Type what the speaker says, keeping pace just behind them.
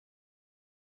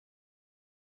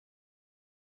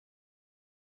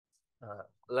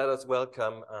Let us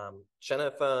welcome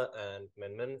Jennifer and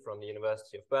Min from the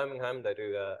University of Birmingham. They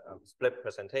do a split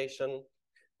presentation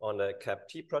on the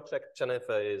CAP-T project.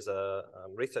 Jennifer is a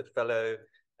research fellow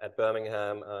at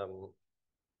Birmingham,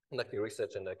 conducting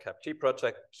research in the CAP-T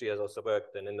project. She has also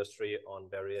worked in industry on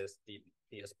various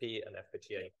DSP and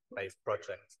FPGA-based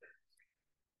projects.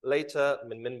 Later,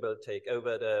 Min will take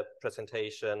over the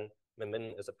presentation.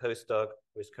 Min is a postdoc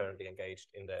who is currently engaged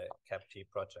in the CAP-T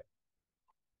project.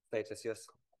 Stage is yours.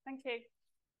 Thank you.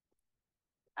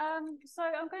 So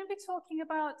I'm going to be talking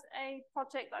about a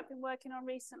project that I've been working on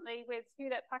recently with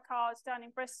Hewlett-Packard down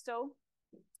in Bristol.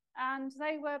 And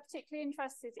they were particularly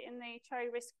interested in the Cherry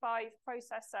RISC-V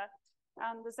processor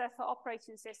and the Zephyr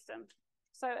operating system.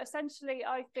 So essentially,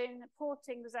 I've been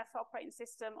porting the Zephyr operating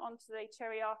system onto the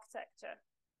Cherry architecture.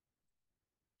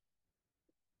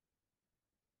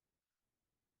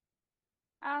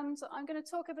 And I'm going to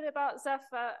talk a bit about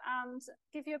Zephyr and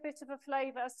give you a bit of a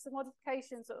flavor as to the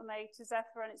modifications that were made to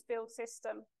Zephyr and its build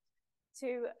system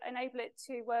to enable it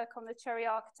to work on the Cherry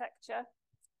architecture.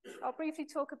 I'll briefly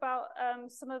talk about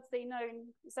some of the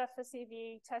known Zephyr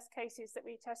CVE test cases that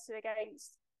we tested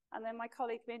against, and then my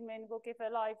colleague Min will give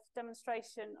a live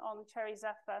demonstration on Cherry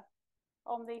Zephyr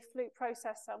on the Flute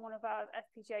processor on one of our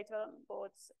FPGA development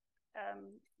boards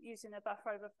using a buffer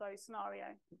overflow scenario.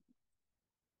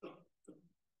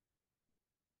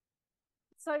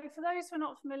 So for those who are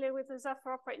not familiar with the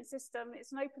Zephyr operating system,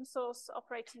 it's an open source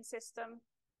operating system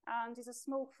and is a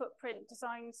small footprint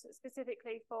designed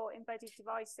specifically for embedded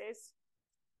devices.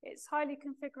 It's highly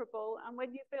configurable, and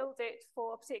when you build it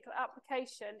for a particular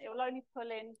application, it will only pull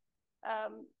in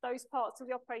those parts of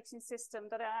the operating system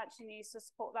that it actually needs to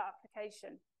support that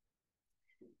application.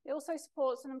 It also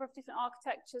supports a number of different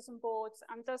architectures and boards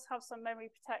and does have some memory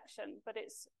protection, but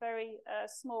it's very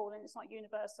small and it's not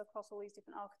universal across all these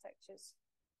different architectures.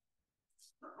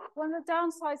 One of the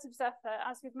downsides of Zephyr,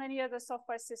 as with many other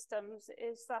software systems,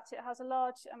 is that it has a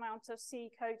large amount of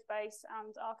C code base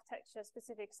and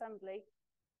architecture-specific assembly,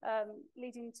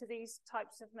 leading to these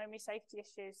types of memory safety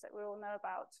issues that we all know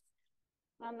about.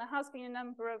 And there has been a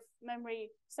number of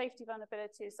memory safety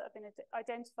vulnerabilities that have been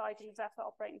identified in the Zephyr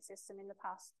operating system in the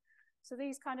past. So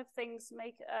these kind of things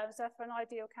make Zephyr an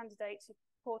ideal candidate to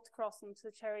port across into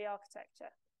the Cherry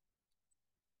architecture.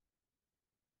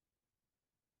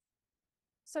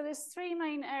 So there's three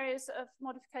main areas of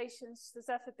modifications to the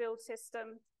Zephyr build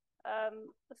system.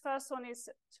 The first one is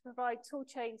to provide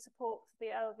toolchain support for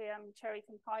the LLVM Cherry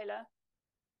compiler.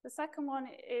 The second one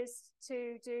is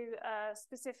to do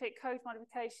specific code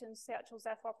modifications to the actual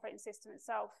Zephyr operating system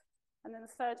itself. And then the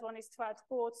third one is to add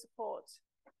board support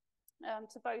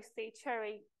to both the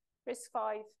Cherry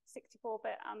RISC-V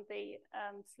 64-bit and the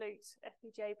Flute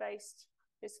FPGA-based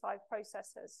RISC-V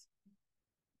processors.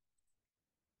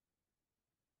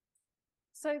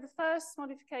 So the first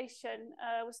modification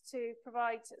was to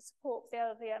provide support for the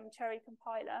LLVM Cherry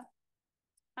compiler.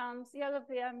 And the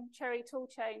LLVM Cherry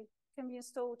toolchain can be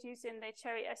installed using the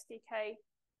Cherry SDK.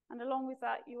 And along with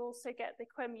that, you also get the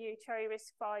QEMU Cherry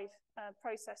RISC-V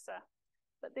processor.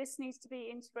 But this needs to be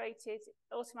integrated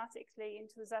automatically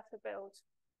into the Zephyr build.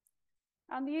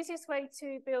 And the easiest way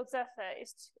to build Zephyr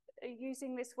is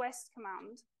using this west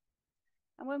command.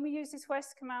 And when we use this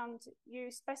west command,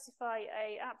 you specify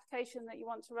an application that you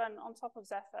want to run on top of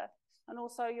Zephyr and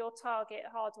also your target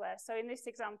hardware. So in this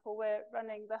example, we're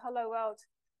running the Hello World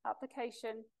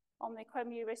application on the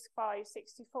QEMU RISC-V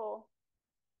 64.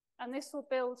 And this will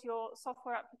build your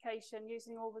software application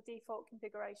using all the default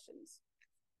configurations.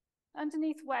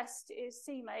 Underneath west is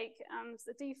CMake, and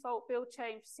the default build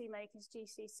chain for CMake is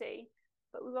GCC.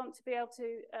 But we want to be able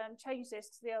to change this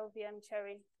to the LLVM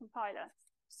Cherry compiler.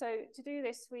 So to do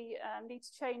this, we need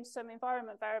to change some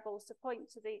environment variables to point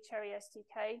to the Cherry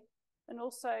SDK and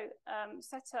also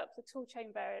set up the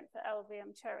toolchain variant for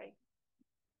LLVM Cherry.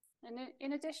 And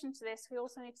in addition to this, we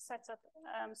also need to set up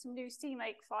some new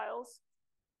CMake files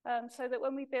so that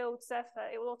when we build Zephyr,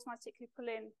 it will automatically pull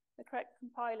in the correct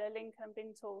compiler, link, and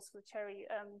bin tools for the Cherry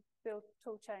build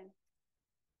toolchain.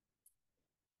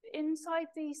 Inside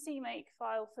the CMake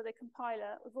file for the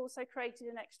compiler, we've also created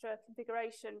an extra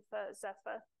configuration for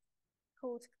Zephyr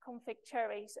called config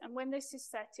cherries. And when this is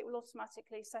set, it will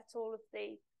automatically set all of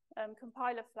the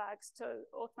compiler flags to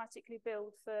automatically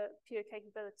build for pure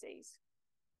capabilities.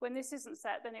 When this isn't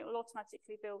set, then it will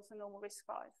automatically build for normal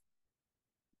RISC-V.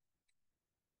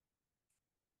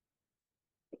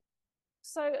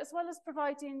 So as well as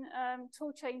providing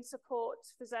toolchain support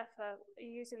for Zephyr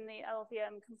using the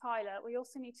LLVM compiler, we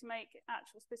also need to make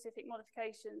actual specific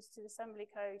modifications to the assembly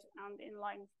code and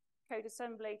inline code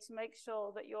assembly to make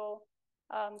sure that your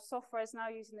software is now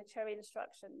using the Cherry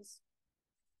instructions.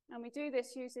 And we do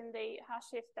this using the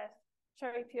 #ifdef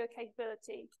Cherry Pure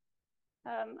capability.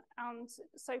 And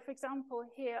so, for example,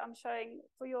 here I'm showing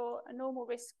for your normal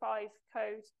RISC-V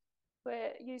code,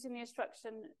 we're using the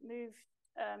instruction move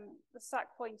the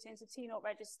stack pointer into T0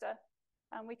 register,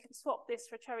 and we can swap this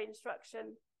for Cherry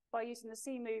instruction by using the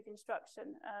cmove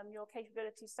instruction, your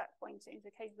capability stack pointer into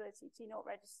a capability T0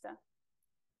 register.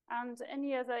 And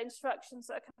any other instructions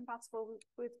that are compatible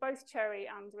with both Cherry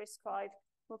and RISC-V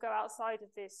will go outside of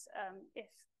this if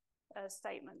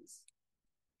statements.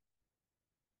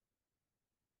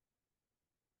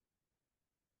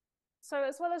 So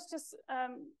as well as just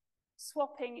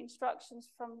swapping instructions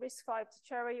from RISC-V to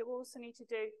Cherry, you also need to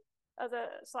do other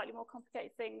slightly more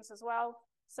complicated things as well,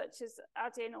 such as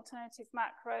add in alternative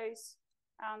macros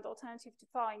and alternative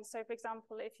defines. So for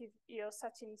example, if you're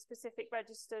setting specific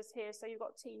registers here, so you've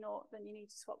got T0, then you need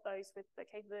to swap those with the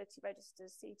capability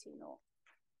registers CT0.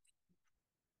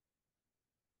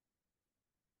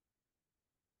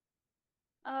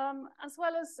 As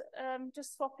well as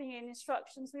just swapping in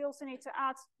instructions, we also need to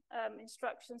add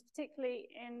instructions, particularly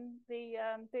in the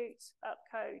boot up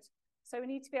code. So we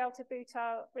need to be able to boot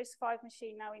our RISC-V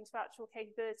machine now into actual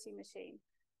capability machine.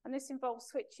 And this involves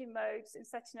switching modes and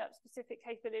setting up specific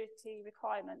capability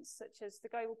requirements, such as the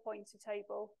global pointer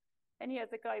table, any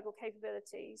other global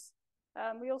capabilities.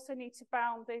 We also need to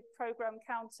bound the program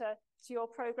counter to your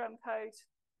program code.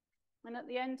 And at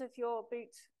the end of your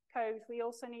boot code, we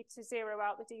also need to zero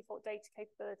out the default data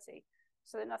capability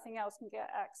so that nothing else can get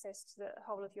access to the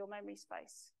whole of your memory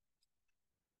space.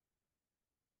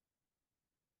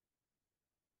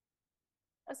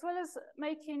 As well as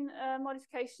making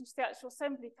modifications to the actual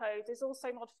assembly code, there's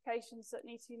also modifications that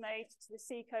need to be made to the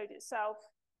C code itself,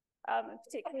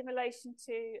 particularly in relation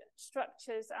to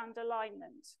structures and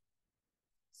alignment.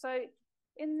 So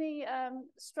in the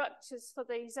structures for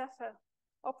the Zephyr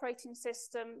operating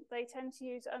system, they tend to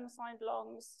use unsigned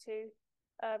longs to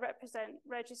represent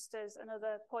registers and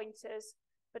other pointers.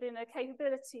 But in a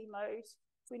capability mode,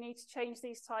 we need to change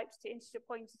these types to integer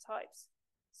pointer types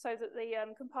so that the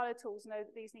compiler tools know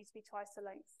that these need to be twice the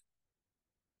length.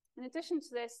 In addition to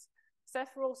this,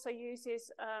 Zephyr also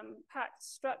uses packed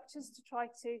structures to try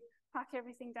to pack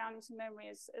everything down into memory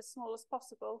as small as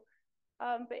possible.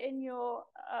 But in your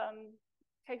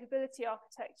capability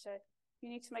architecture, you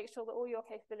need to make sure that all your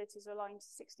capabilities are aligned to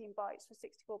 16 bytes for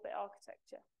 64-bit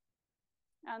architecture.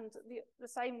 And the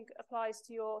same applies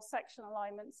to your section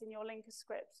alignments in your linker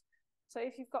script. So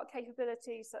if you've got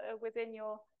capabilities that are within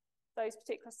those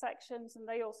particular sections, and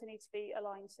they also need to be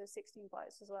aligned to 16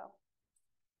 bytes as well.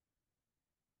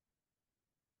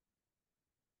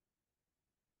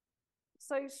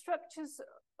 So structures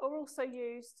are also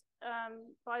used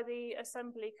by the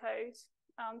assembly code.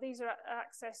 These are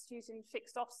accessed using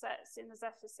fixed offsets in the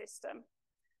Zephyr system.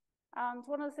 And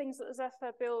one of the things that the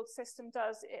Zephyr build system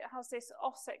does, it has this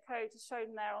offset code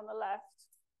shown there on the left,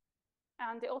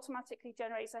 and it automatically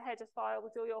generates a header file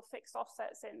with all your fixed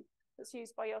offsets in that's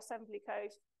used by your assembly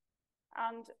code.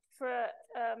 And for a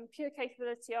pure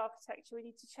capability architecture, we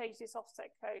need to change this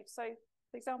offset code. So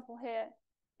for example here,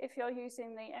 if you're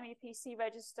using the MEPC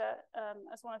register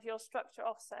as one of your structure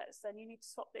offsets, then you need to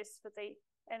swap this for the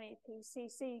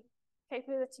MEPCC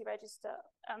capability register,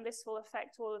 and this will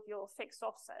affect all of your fixed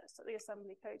offsets that the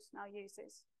assembly code now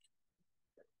uses.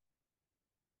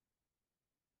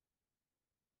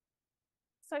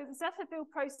 So the Zephyr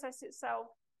build process itself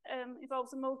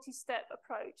involves a multi-step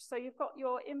approach. So you've got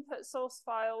your input source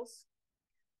files,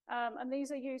 and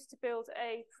these are used to build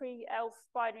a pre-ELF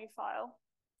binary file.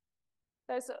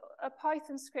 There's a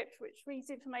Python script which reads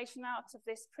information out of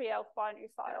this pre-ELF binary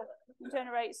file and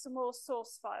generates some more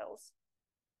source files.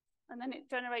 And then it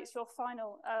generates your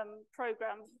final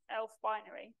program ELF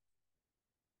binary.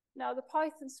 Now the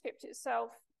Python script itself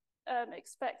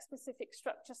expects specific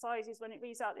structure sizes when it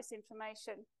reads out this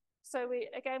information. So we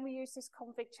use this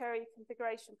config cherry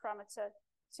configuration parameter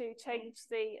to change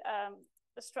the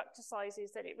structure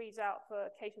sizes that it reads out for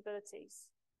capabilities.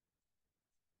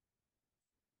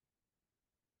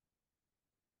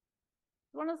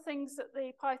 One of the things that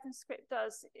the Python script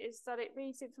does is that it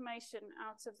reads information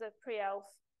out of the pre-ELF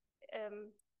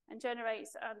and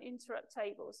generates an interrupt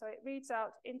table. So it reads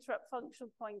out interrupt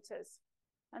function pointers,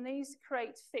 and these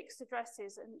create fixed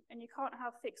addresses, and you can't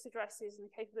have fixed addresses in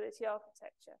the capability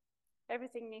architecture.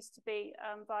 Everything needs to be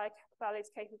via valid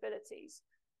capabilities.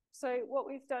 So what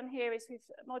we've done here is we've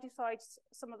modified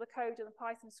some of the code in the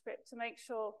Python script to make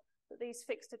sure that these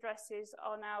fixed addresses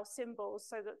are now symbols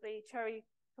so that the Cherry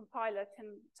compiler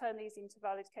can turn these into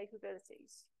valid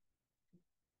capabilities.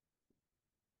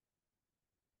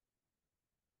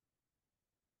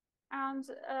 And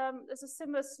there's a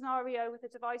similar scenario with the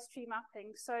device tree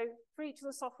mapping. So for each of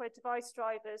the software device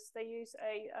drivers, they use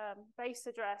a base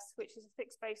address, which is a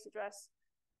fixed base address,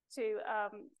 to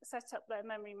set up their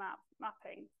memory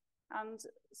mapping. And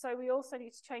so we also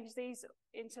need to change these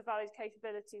into valid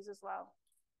capabilities as well.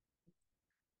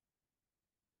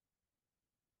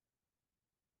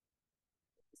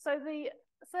 So the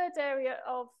third area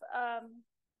of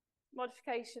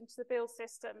modification to the build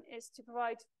system is to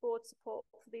provide board support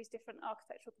for these different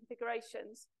architectural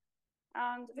configurations.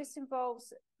 And this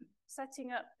involves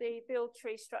setting up the build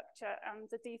tree structure and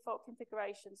the default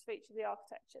configurations for each of the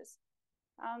architectures.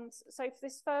 And so for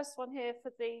this first one here,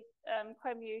 for the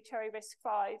QEMU Cherry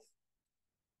RISC-V,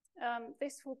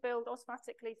 this will build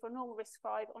automatically for normal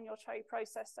RISC-V on your Cherry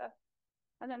processor.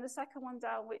 And then the second one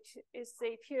down, which is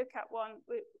the PureCat one,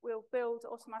 will build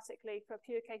automatically for a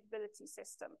pure capability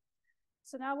system.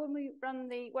 So now when we run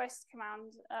the West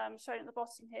command shown at the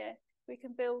bottom here, we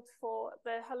can build for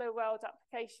the Hello World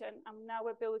application, and now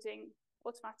we're building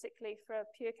automatically for a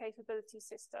pure capability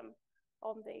system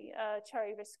on the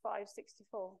Cherry RISC-V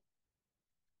 64.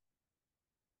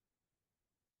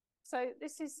 So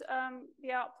this is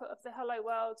the output of the Hello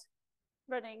World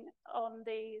running on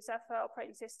the Zephyr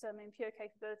operating system in pure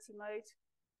capability mode.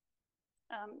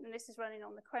 And this is running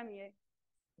on the QEMU.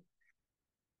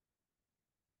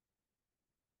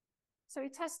 So we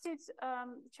tested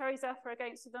Cherry Zephyr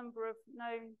against a number of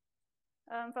known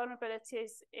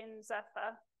vulnerabilities in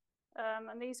Zephyr.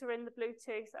 And these were in the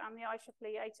Bluetooth and the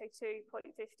IEEE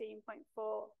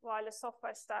 802.15.4 wireless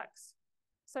software stacks.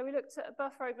 So we looked at a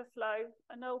buffer overflow,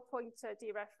 a null pointer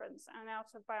dereference, and an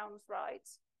out of bounds write.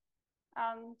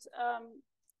 And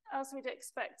as we'd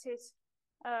expected,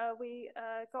 we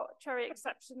got Cherry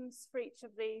exceptions for each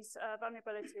of these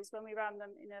vulnerabilities when we ran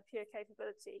them in a pure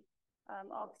capability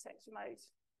architecture mode.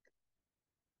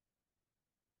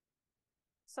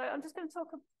 So I'm just going to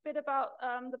talk a bit about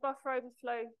the buffer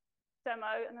overflow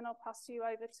demo, and then I'll pass you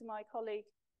over to my colleague,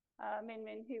 Min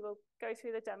Min, who will go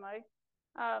through the demo.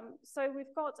 So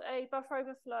we've got a buffer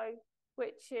overflow,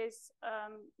 which is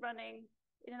running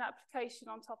in an application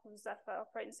on top of the Zephyr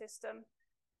operating system.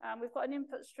 We've got an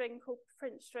input string called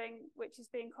print string, which is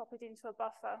being copied into a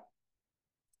buffer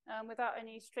without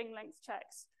any string length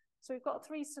checks. So we've got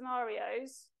three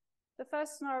scenarios. The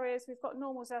first scenario is we've got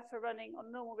normal Zephyr running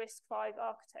on normal RISC-V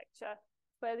architecture,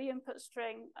 where the input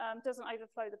string doesn't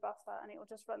overflow the buffer and it will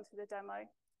just run through the demo.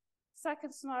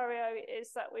 Second scenario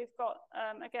is that we've got,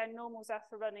 again, normal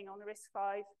Zephyr running on the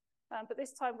RISC-V, but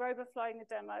this time we're overflowing the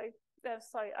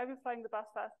overflowing the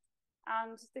buffer,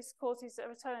 and this causes a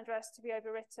return address to be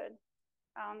overwritten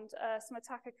and some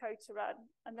attacker code to run.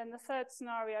 And then the third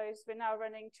scenario is we're now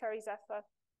running Cherry Zephyr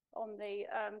on the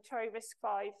Cherry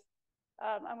RISC-V,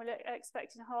 and we're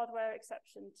expecting a hardware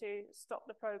exception to stop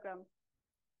the program.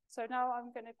 So now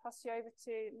I'm going to pass you over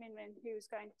to Min Min, who's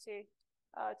going to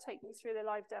take you through the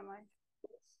live demo.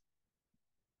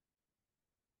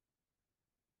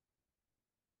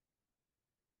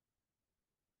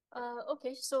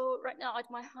 Okay, so right now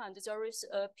at my hand, there is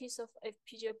a piece of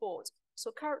FPGA board.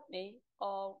 So currently,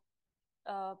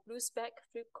 Blue Spec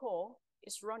Flip Core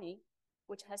is running,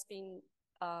 which has been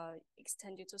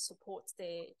extended to support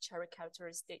the Cherry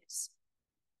characteristics.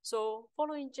 So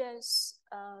following Jen's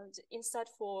insight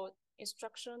for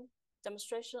instruction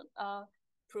demonstration,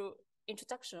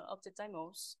 introduction of the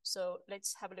demos. So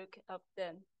let's have a look at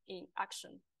them in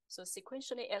action. So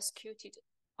sequentially executed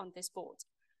on this board.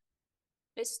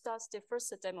 Let's start the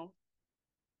first demo.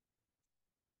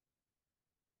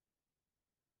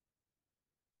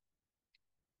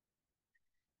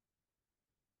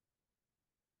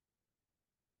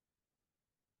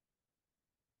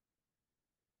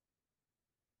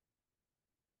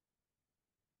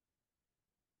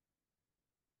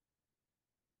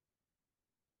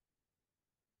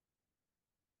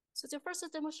 So the first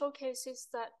demo showcases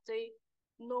that the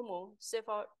normal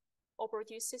Zephyr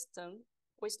operating system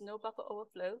with no buffer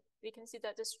overflow, we can see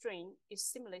that the string is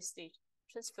seamlessly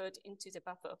transferred into the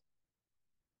buffer.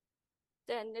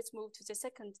 Then let's move to the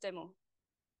second demo.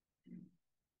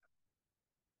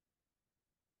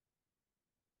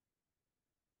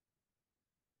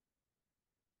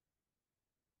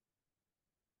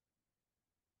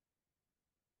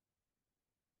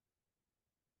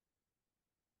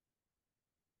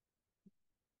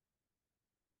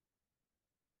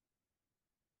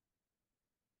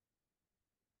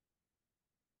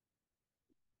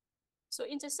 So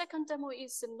in the second demo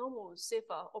is the normal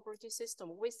Zephyr operating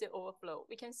system with the overflow.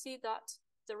 We can see that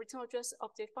the return address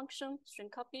of the function string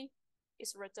copy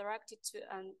is redirected to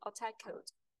an attack code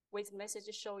with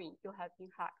message showing you have been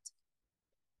hacked.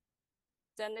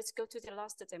 Then let's go to the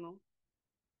last demo.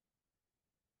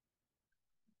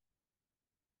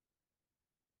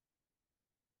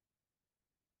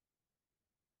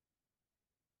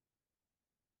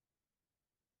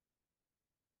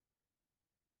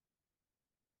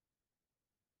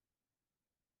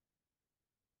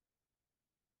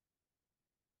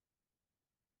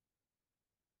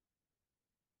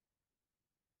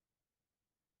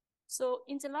 So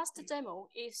in the last demo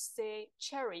is the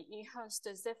Cherry enhanced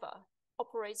Zephyr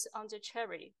operates under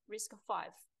Cherry risk 5.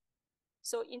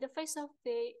 So in the face of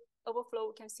the overflow,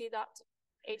 we can see that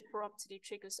it promptly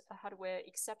triggers a hardware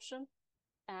exception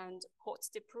and halts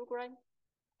the program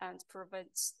and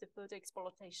prevents the further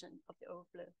exploitation of the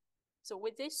overflow. So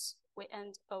with this, we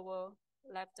end our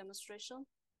live demonstration.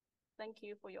 Thank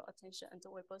you for your attention, and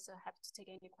we're both happy to take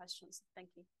any questions. Thank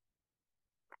you.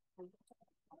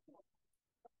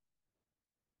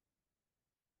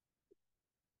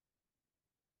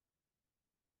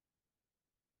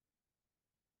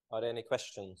 Are there any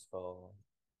questions for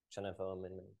Jennifer or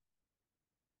Min Min?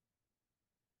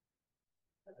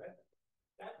 Okay.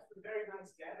 That's a very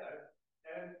nice demo.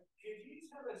 Could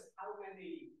you tell us how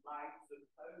many lines of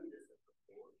code is it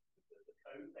before the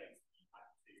code base you had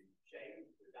to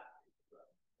change with that?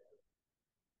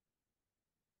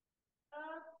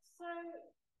 So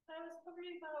there was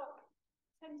probably about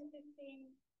 10 to 15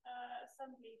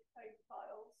 assembly code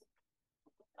files.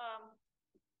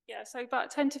 Yeah, so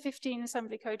about 10 to 15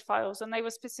 assembly code files, and they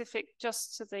were specific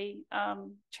just to the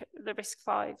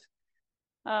RISC-V.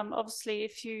 Obviously,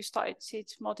 if you started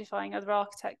modifying other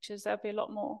architectures, there'll be a lot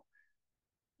more.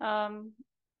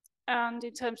 And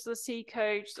in terms of the C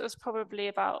code, that's probably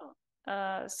about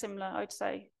similar, I'd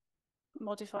say,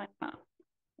 modifying that.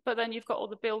 But then you've got all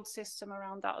the build system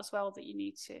around that as well that you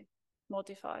need to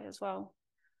modify as well.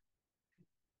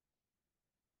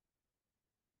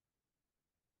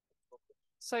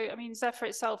 So, I mean, Zephyr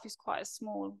itself is quite a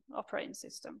small operating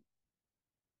system.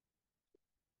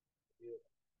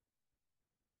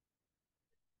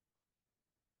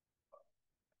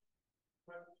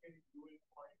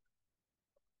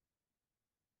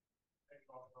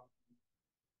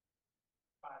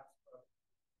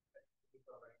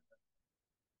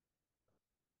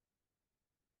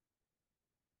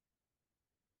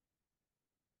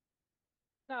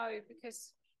 No,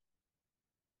 because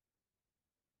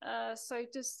so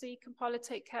does the compiler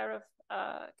take care of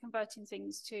converting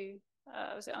things to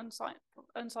was it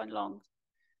unsigned long?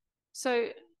 So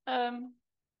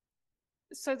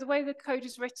so the way the code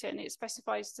is written, it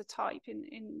specifies the type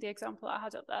in the example I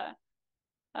had up there.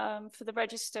 For the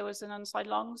register was an unsigned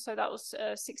long, so that was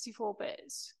 64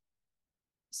 bits.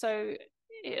 So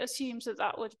it assumes that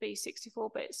that would be 64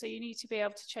 bits. So you need to be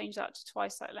able to change that to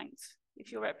twice that length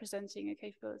if you're representing a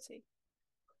capability.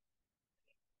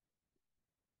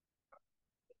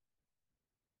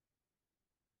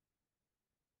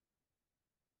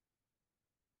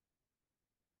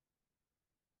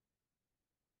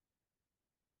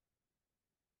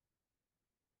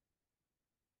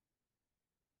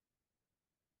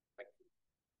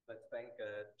 Let's thank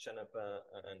Jennifer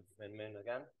and Min Min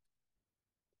again.